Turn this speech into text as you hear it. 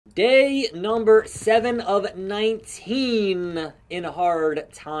Day number 7 of 19 in Hard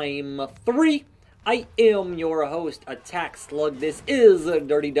Time 3. I am your host, Attackslug. This is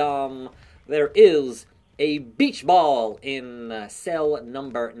Dirty Dom. There is a beach ball in cell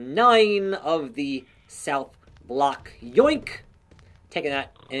number 9 of the South Block. Yoink! Taking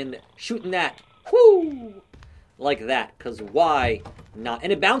that and shooting that. Whoo! Like that, because why not?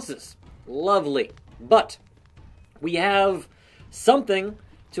 And it bounces. Lovely. But we have something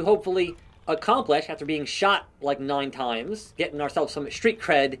to hopefully accomplish after being shot like 9 times, getting ourselves some street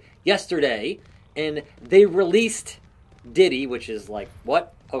cred yesterday, and they released Diddy, which is like,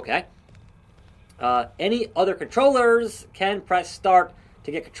 what? Okay. Any other controllers can press start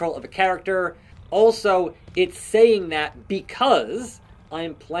to get control of a character. Also, it's saying that because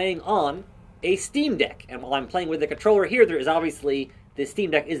I'm playing on a Steam Deck, and while I'm playing with the controller here, there is obviously, the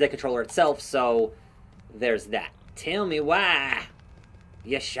Steam Deck is the controller itself, so there's that. Tell me why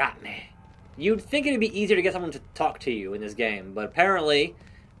you shot me. You'd think it'd be easier to get someone to talk to you in this game, but apparently,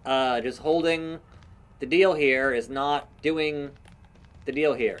 just holding the deal here is not doing the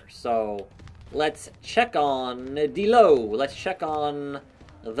deal here. So, let's check on Dilo. Let's check on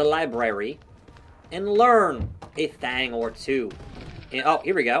the library and learn a thing or two. And, oh,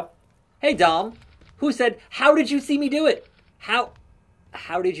 here we go. Hey, Dom. Who said, how did you see me do it? How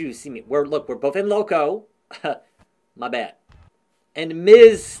did you see me? Look, we're both in Loco. My bad. And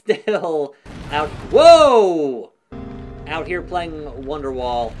Miz still out. Whoa! Out here playing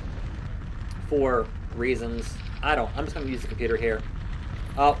Wonderwall for reasons. I'm just going to use the computer here.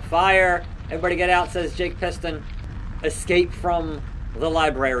 Oh, fire! Everybody get out, says Jake Piston. Escape from the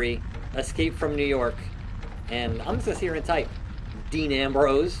library. Escape from New York. And I'm just going to sit here and type. Dean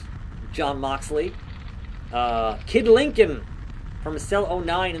Ambrose. John Moxley. Kid Lincoln from Cell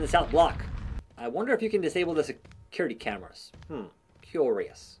 09 in the South Block. I wonder if you can disable the security cameras.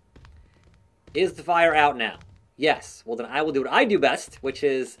 Curious. Is the fire out now? Yes. Well, then I will do what I do best, which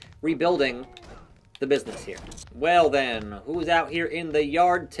is rebuilding the business here. Well then, who's out here in the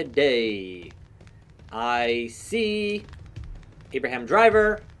yard today? I see Abraham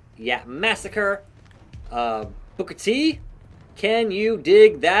Driver, Yap Massacre, Booker T. Can you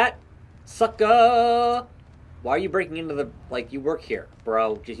dig that, sucker? Why are you breaking into the, like, you work here,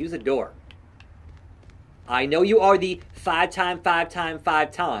 bro? Just use the door. I know you are the 5-time,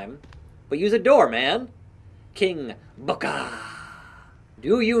 but use a door, man. King Booker.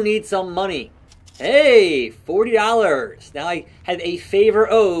 Do you need some money? Hey, $40. Now I have a favor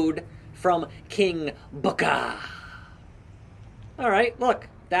owed from King Booker. Alright, look.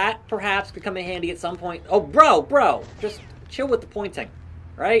 That perhaps could come in handy at some point. Oh, bro. Just chill with the pointing.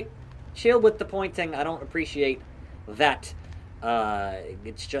 Right? Chill with the pointing. I don't appreciate that.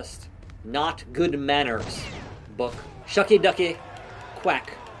 It's just not good manners, book. Shucky ducky,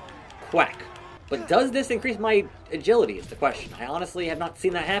 quack, quack. But does this increase my agility is the question. I honestly have not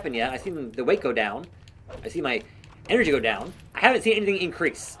seen that happen yet. I've seen the weight go down. I see my energy go down. I haven't seen anything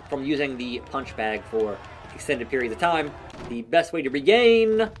increase from using the punch bag for extended periods of time. The best way to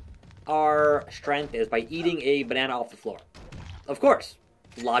regain our strength is by eating a banana off the floor. Of course.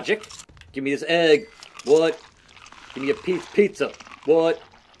 Logic. Give me this egg. What? Give me a piece of pizza. What?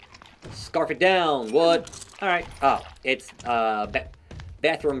 Scarf it down. What? Alright. Oh, it's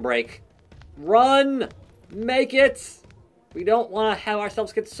bathroom break. Run! Make it! We don't want to have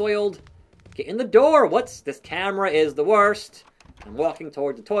ourselves get soiled. Get in the door. What's this? Camera is the worst. I'm walking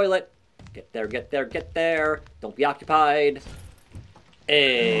towards the toilet. Get there, get there, get there. Don't be occupied.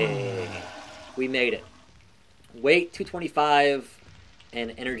 Hey. We made it. Weight 225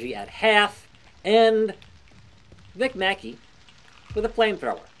 and energy at half. And Vic Mackey with a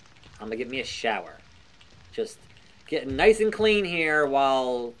flamethrower. I'm gonna get me a shower. Just getting nice and clean here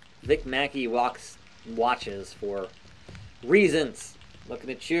while Vic Mackey watches for reasons. Looking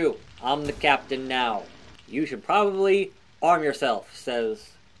at you. I'm the captain now. You should probably arm yourself,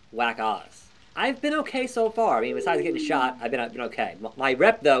 says Whack Oz. I've been okay so far. I mean, besides getting shot, I've been okay. My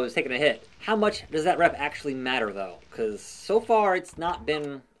rep, though, is taking a hit. How much does that rep actually matter, though? Because so far, it's not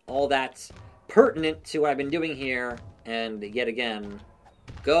been all that pertinent to what I've been doing here. And yet again,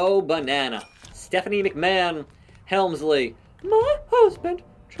 go banana. Stephanie McMahon, Helmsley, my husband,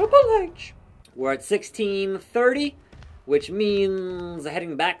 Triple H. We're at 1630, which means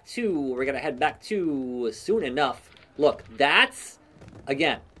we're gonna head back to soon enough. Look, that's,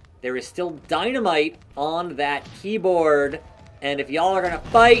 again, there is still dynamite on that keyboard, and if y'all are gonna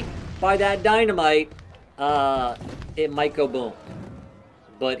fight by that dynamite, it might go boom.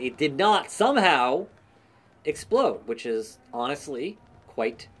 But it did not somehow explode, which is honestly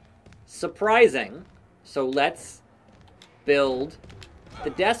quite surprising. So let's build the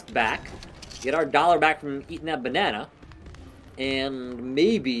desk back, get our dollar back from eating that banana, and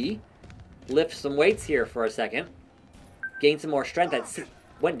maybe lift some weights here for a second. Gain some more strength. That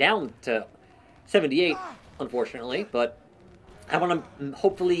went down to 78, unfortunately, but I want to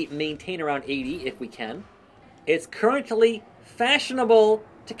hopefully maintain around 80 if we can. It's currently fashionable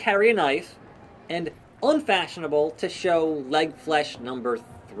to carry a knife and unfashionable to show leg flesh number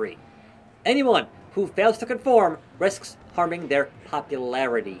 3. Anyone who fails to conform risks harming their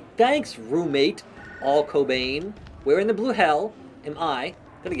popularity. Thanks, roommate All Cobain. Where in the blue hell am I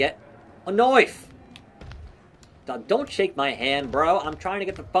gonna get a knife? Now, don't shake my hand, bro. I'm trying to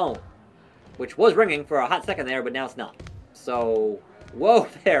get the phone, which was ringing for a hot second there, but now it's not. So, whoa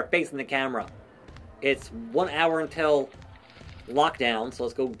there, facing the camera. It's 1 hour until lockdown, so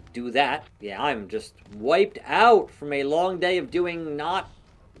let's go do that. Yeah, I'm just wiped out from a long day of doing not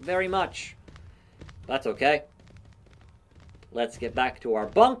very much. That's okay. Let's get back to our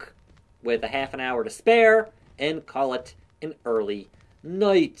bunk with a half an hour to spare and call it an early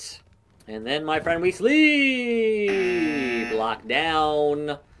night. And then, my friend, we sleep. Lock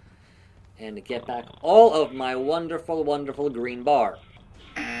down. And to get back all of my wonderful, wonderful green bar.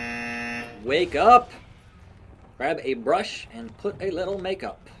 Wake up. Grab a brush and put a little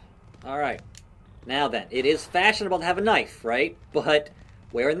makeup. Alright. Now then, it is fashionable to have a knife, right? But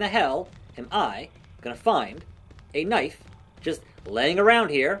where in the hell am I gonna find a knife just laying around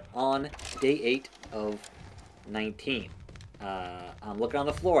here on day 8 of 19? I'm looking on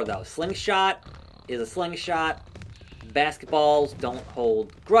the floor, though. Slingshot is a slingshot. Basketballs don't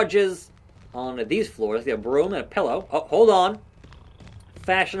hold grudges on these floors. We have a broom and a pillow. Oh, hold on.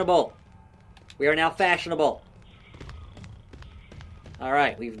 Fashionable. We are now fashionable.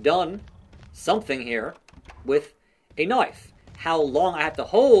 Alright, we've done something here with a knife. How long I have to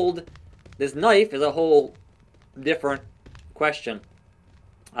hold this knife is a whole different question,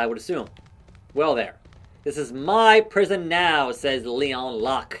 I would assume. Well there. This is my prison now, says Leon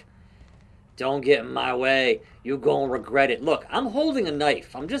Locke. Don't get in my way. You gonna regret it. Look, I'm holding a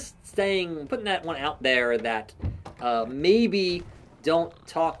knife. I'm just saying, putting that one out there that maybe don't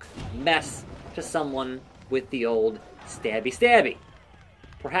talk mess to someone with the old stabby stabby.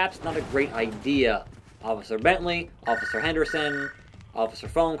 Perhaps not a great idea. Officer Bentley, Officer Henderson, Officer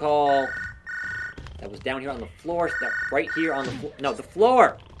Phone Call. That was down here on the floor. That right here on the floor. No, the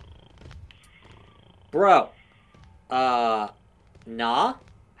floor. Bro. Nah. How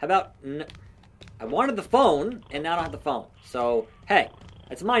about... I wanted the phone, and now I don't have the phone. So, hey,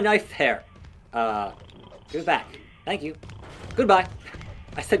 it's my knife there. Give it back. Thank you. Goodbye.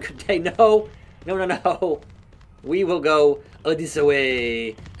 I said good day. No. No. We will go this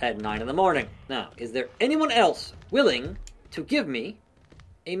way at 9 in the morning. Now, is there anyone else willing to give me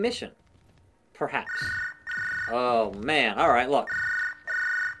a mission? Perhaps. Oh, man. All right, look.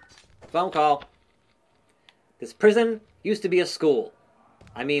 Phone call. This prison used to be a school.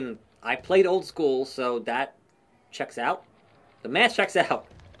 I mean, I played old school, so that checks out. The math checks out.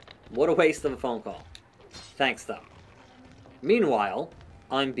 What a waste of a phone call. Thanks, though. Meanwhile,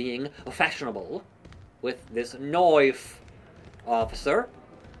 I'm being fashionable with this knife. Officer,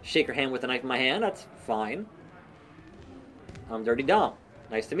 shake your hand with a knife in my hand. That's fine. I'm Dirty Dom.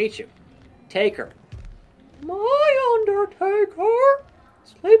 Nice to meet you. Taker. My Undertaker?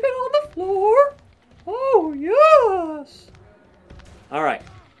 Sleeping on the floor? Oh, yes. All right.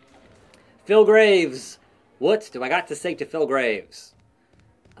 Phil Graves. What do I got to say to Phil Graves?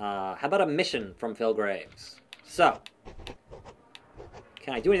 How about a mission from Phil Graves? So,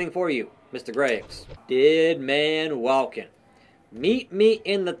 can I do anything for you, Mr. Graves? Dead man walking. Meet me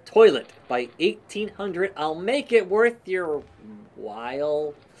in the toilet by 1800. I'll make it worth your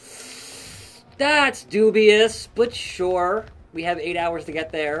while. That's dubious, but sure. We have 8 hours to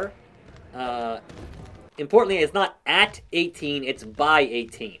get there. Importantly, it's not at 18, it's by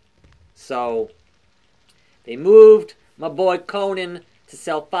 18. So, they moved my boy Conan to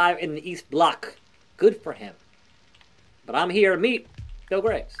cell 5 in the East Block. Good for him. But I'm here to meet Phil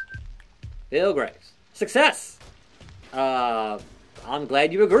Graves. Phil Graves. Success! I'm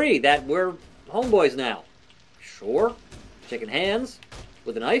glad you agree that we're homeboys now. Sure. Shaking hands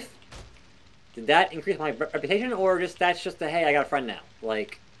with a knife. Did that increase my reputation, or just that's just a, hey, I got a friend now?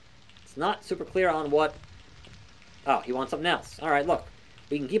 Like, it's not super clear on what... Oh, he wants something else. Alright, look.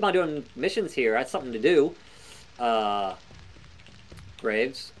 We can keep on doing missions here. That's something to do.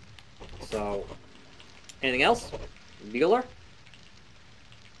 Graves. So, anything else? Bueller?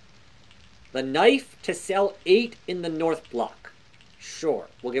 The knife to cell 8 in the North Block. Sure.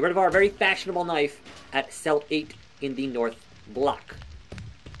 We'll get rid of our very fashionable knife at cell 8 in the North Block.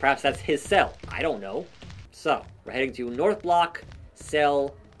 Perhaps that's his cell. I don't know. So, we're heading to North Block,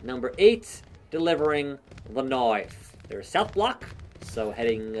 cell number 8, delivering the knife. There's South Block, so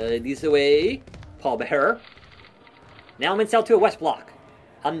heading this way. Pallbearer. Now I'm in cell 2 of West Block.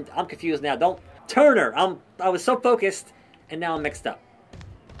 I'm confused now. Don't Turner. I was so focused, and now I'm mixed up.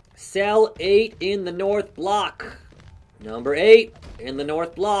 Cell 8 in the North Block. Number 8 in the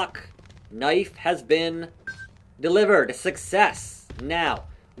North Block. Knife has been delivered. Success. Now,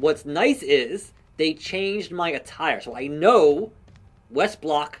 what's nice is they changed my attire, so I know West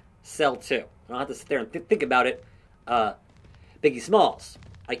Block, Cell 2. I don't have to sit there and think about it. Biggie Smalls.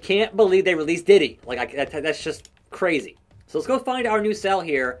 I can't believe they released Diddy. Like, that's just crazy. So let's go find our new cell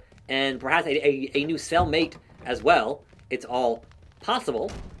here, and perhaps a new cellmate as well. It's all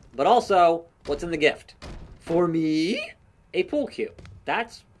possible. But also, what's in the gift? For me, a pool cue.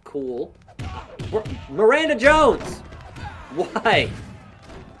 That's cool. Miranda Jones! Why?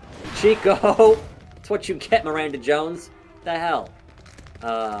 Chico, it's what you get, Miranda Jones. The hell?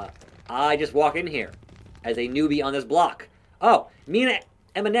 I just walk in here as a newbie on this block. Oh, me and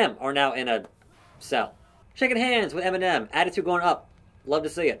Eminem are now in a cell. Shaking hands with Eminem. Attitude going up. Love to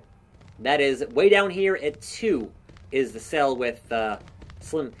see it. That is way down here at 2 is the cell with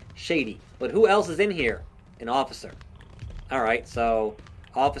Slim Shady. But who else is in here? An officer. Alright, so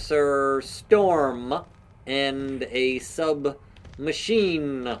Officer Storm and a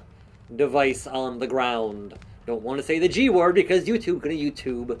sub-machine device on the ground. Don't want to say the G word because YouTube's gonna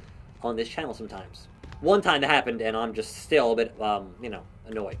YouTube on this channel sometimes. One time that happened and I'm just still a bit,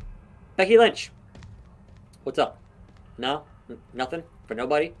 annoyed. Becky Lynch. What's up? No? Nothing? For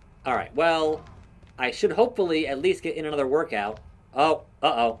nobody? Alright, well, I should hopefully at least get in another workout. Oh,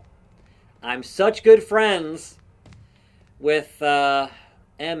 uh-oh. I'm such good friends with,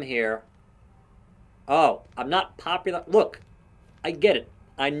 M here. Oh, I'm not popular. Look, I get it.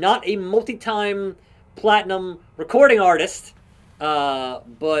 I'm not a multi-time platinum recording artist,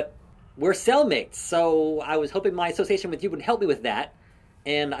 but we're cellmates, so I was hoping my association with you would help me with that,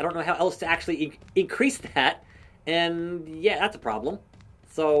 and I don't know how else to actually increase that, and yeah, that's a problem.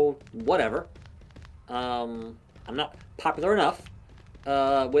 So, whatever. I'm not popular enough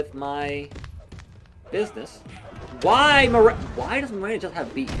with my business. Why does Miranda just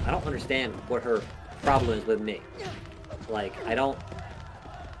have beef? I don't understand what her problem is with me. Like, I don't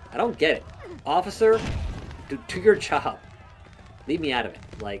get it. Officer, do your job. Leave me out of it.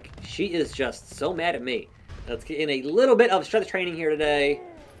 Like, she is just so mad at me. Let's get in a little bit of strength training here today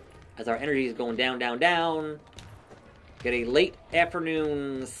as our energy is going down, down, down. Get a late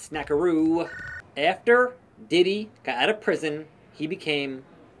afternoon snackaroo. After Diddy got out of prison, he became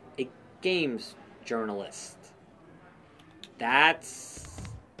a games journalist.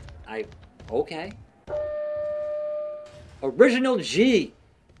 Okay. Original G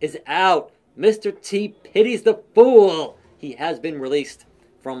is out. Mr. T pities the fool. He has been released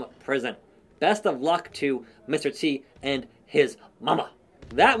from prison. Best of luck to Mr. T and his mama.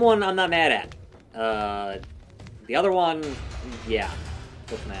 That one I'm not mad at. The other one, yeah,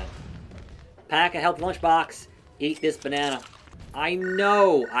 look mad. Pack a healthy lunchbox. Eat this banana. I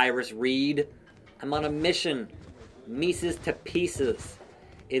know, Iris Reed. I'm on a mission. Mises to pieces.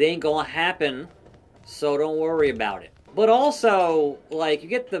 It ain't gonna happen, so don't worry about it. But also, like, you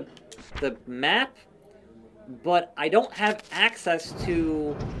get the map, but I don't have access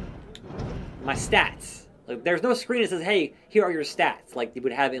to my stats. Like, there's no screen that says, hey, here are your stats, like you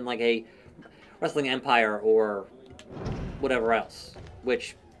would have in, like, a Wrestling Empire or whatever else,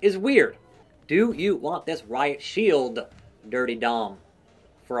 which is weird. Do you want this Riot Shield, Dirty Dom?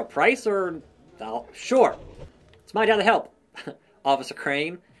 For a price or... sure. It's my job to help. Officer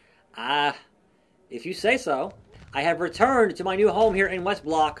Crane. If you say so. I have returned to my new home here in West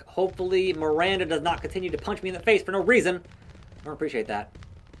Block. Hopefully Miranda does not continue to punch me in the face for no reason. I don't appreciate that.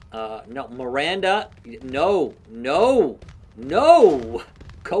 No, Miranda. No.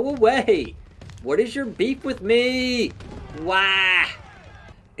 Go away. What is your beef with me? Wah.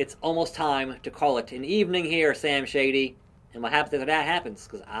 It's almost time to call it an evening here, Sam Shady. And what happens after that happens,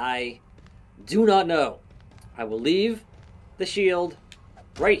 because I do not know. I will leave the shield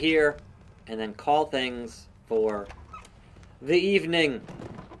right here and then call things for the evening.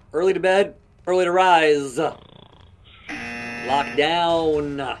 Early to bed, early to rise. Lock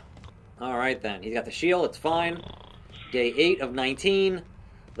down. Alright then, he's got the shield, it's fine. Day 8 of 19,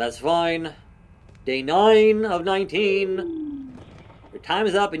 that's fine. Day 9 of 19. Your time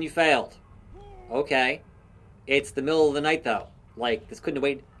is up and you failed. Okay. It's the middle of the night though. Like, this couldn't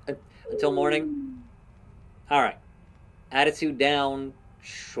wait until morning. Alright. Attitude down.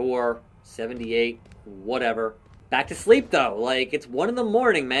 Sure. 78. Whatever. Back to sleep though. Like, it's 1 in the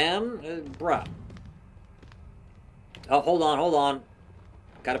morning, man. Bruh. Oh, hold on.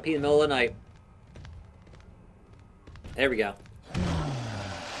 Gotta pee in the middle of the night. There we go.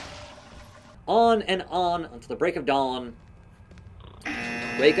 On and on until the break of dawn.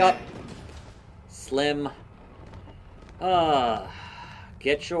 Wake up. Slim.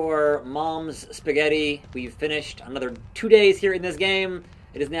 Get your mom's spaghetti. We've finished another 2 days here in this game.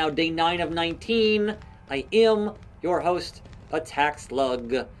 It is now day 9 of 19. I am your host,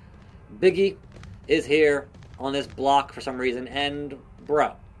 attackslug. Biggie is here on this block for some reason, and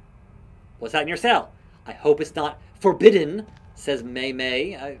bro, what's that in your cell? I hope it's not forbidden, says May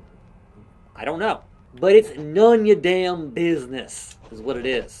May. I don't know. But it's none your damn business, is what it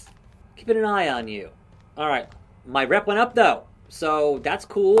is. Keeping an eye on you. Alright, my rep went up though, so that's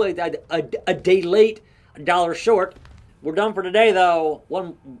cool. A day late, $1 short. We're done for today though.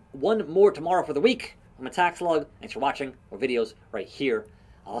 One more tomorrow for the week. I'm attackslug. Thanks for watching. More videos right here.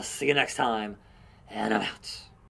 I'll see you next time, and I'm out.